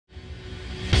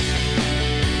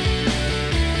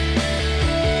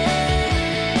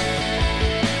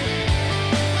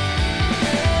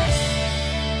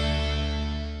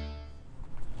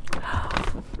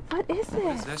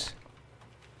What's this?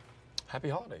 Happy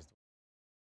holidays.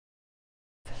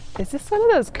 Is this one of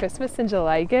those Christmas in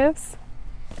July gifts?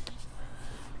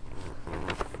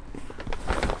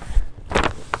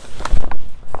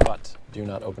 But do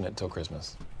not open it till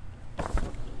Christmas.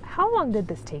 How long did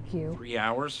this take you? 3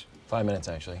 hours? 5 minutes,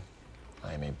 actually.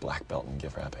 I am a black belt in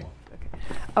gift wrapping.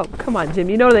 Okay. Oh, come on,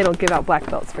 Jim. You know they don't give out black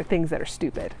belts for things that are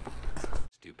stupid.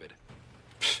 Stupid.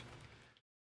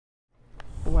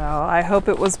 Well, I hope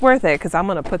it was worth it, because I'm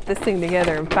going to put this thing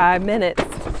together in 5 minutes.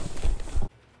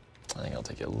 I think it'll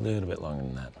take you a little bit longer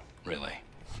than that. Really?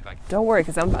 Don't worry,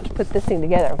 because I'm about to put this thing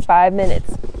together in 5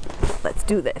 minutes. Let's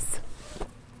do this.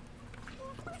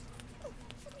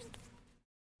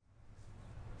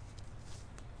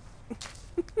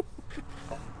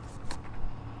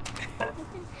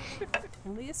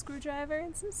 Only a screwdriver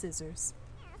and some scissors.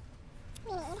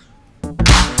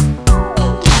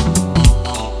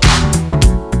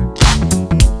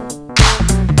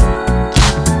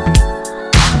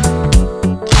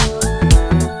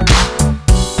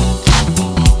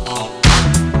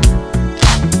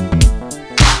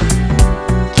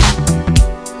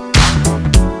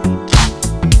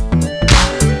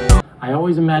 I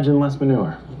always imagine less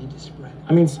manure. You need to spread.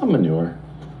 I mean, some manure,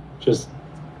 just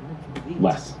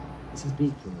less. This is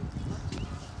beef food.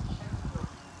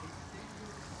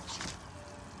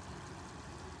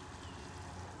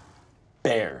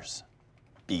 Bears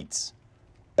beats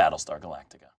Battlestar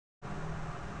Galactica.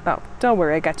 Oh, don't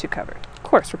worry, I got you covered. Of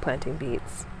course we're planting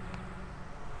beets.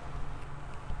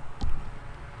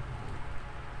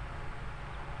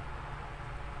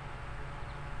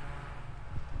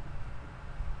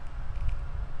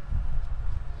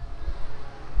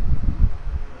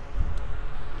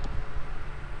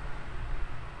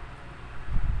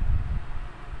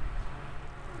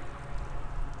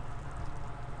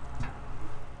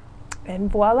 And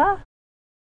voila.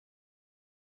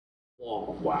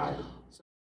 Oh, wow.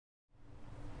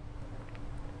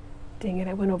 Dang it,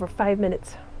 I went over 5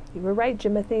 minutes. You were right,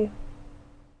 Jimothy.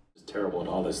 It's terrible at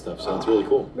all this stuff, so it's really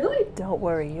cool. Really? Don't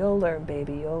worry, you'll learn,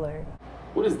 baby, you'll learn.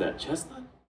 What is that, chestnut?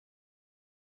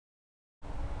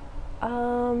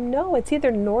 No, it's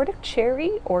either Nordic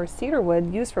cherry or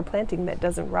cedarwood used for planting that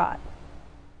doesn't rot.